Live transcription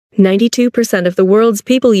92% of the world's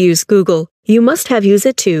people use Google. You must have used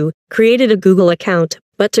it too, created a Google account.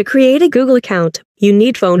 But to create a Google account, you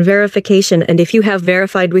need phone verification, and if you have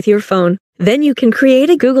verified with your phone, then you can create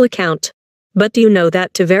a Google account. But do you know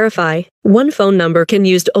that to verify, one phone number can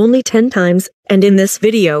used only 10 times, and in this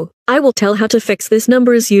video, I will tell how to fix this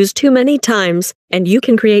number is used too many times, and you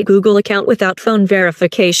can create Google account without phone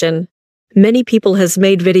verification. Many people has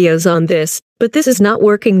made videos on this, but this is not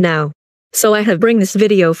working now. So I have bring this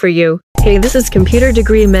video for you. Hey, this is Computer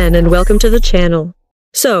Degree Man and welcome to the channel.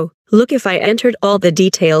 So, look, if I entered all the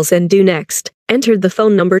details and do next, entered the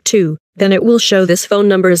phone number too, then it will show this phone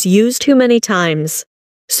number is used too many times.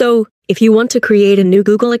 So, if you want to create a new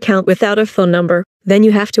Google account without a phone number, then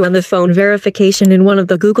you have to on the phone verification in one of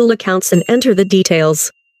the Google accounts and enter the details.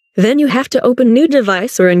 Then you have to open new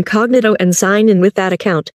device or incognito and sign in with that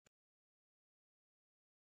account.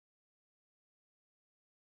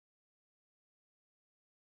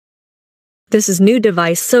 This is new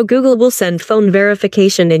device, so Google will send phone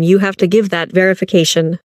verification and you have to give that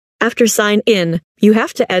verification. After sign in, you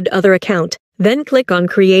have to add other account, then click on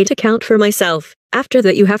create account for myself. After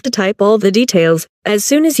that you have to type all the details. As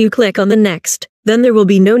soon as you click on the next, then there will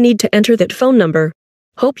be no need to enter that phone number.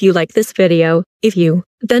 Hope you like this video. If you,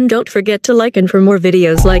 then don't forget to like, and for more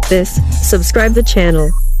videos like this, subscribe the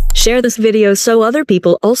channel. Share this video so other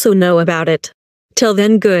people also know about it. Till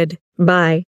then, good, bye.